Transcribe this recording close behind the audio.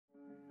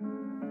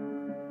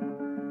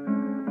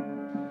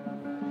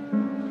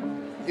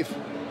if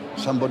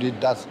somebody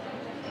does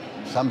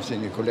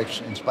something, a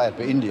collection inspired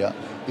by India,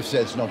 if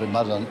there's not a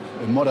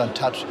modern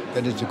touch,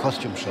 then it's a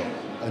costume show.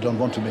 I don't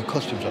want to make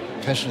costume show.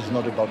 Fashion is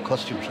not about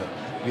costume show.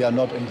 We are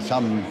not in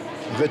some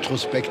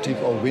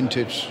retrospective or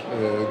vintage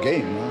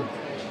game. Huh?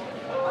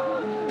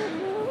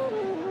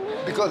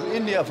 Because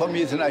India for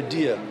me is an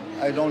idea.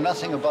 I know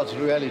nothing about the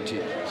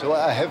reality. So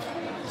I have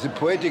the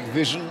poetic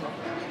vision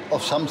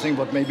of something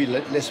what may be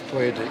less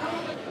poetic.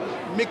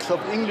 Mix of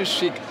English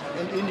chic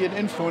and Indian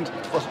influence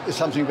is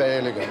something very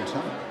elegant.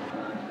 Huh?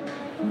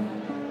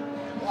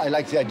 I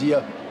like the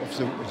idea of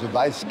the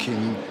Vice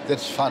King.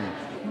 That's fun.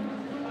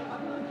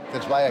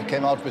 That's why I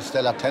came out with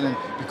Stella Tennant,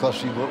 because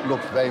she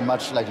looked very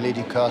much like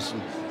Lady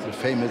Curzon, the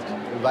famous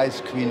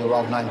Vice Queen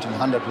around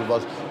 1900, who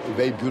was a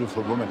very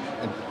beautiful woman.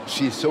 And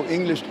she's so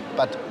English,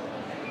 but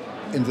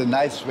in the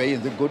nice way,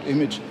 in the good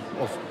image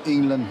of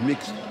England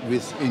mixed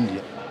with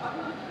India.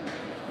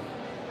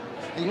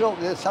 And you know,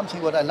 there's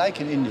something what I like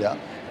in India.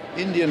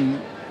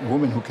 Indian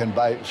women who can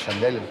buy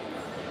Chanel,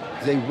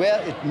 they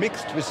wear it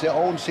mixed with their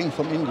own thing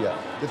from India.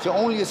 It's the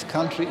only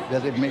country where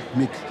they make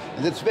mix.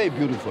 And that's very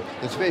beautiful.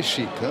 That's very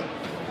chic. Huh?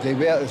 They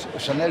wear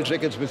Chanel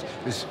jackets with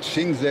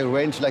things they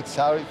arrange like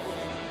sari.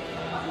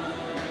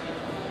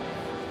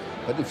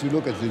 But if you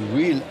look at the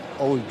real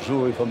old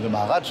jewelry from the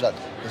Maharajas,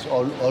 it's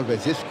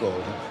always this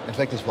gold. In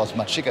fact, it was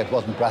much chicker. It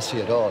wasn't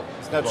brassy at all.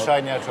 It's not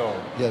shiny at all.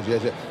 Yes,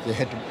 they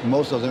had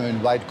most of them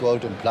in white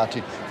gold and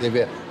platin. They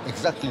were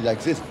exactly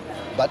like this,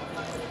 but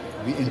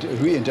we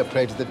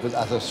reinterpreted it with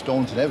other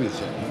stones and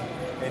everything.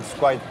 Huh? It's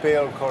quite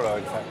pale color,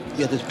 in fact.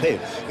 Yes, it's pale.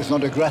 It's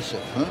not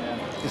aggressive. Huh?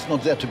 It's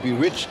not there to be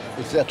rich.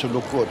 It's there to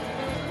look good.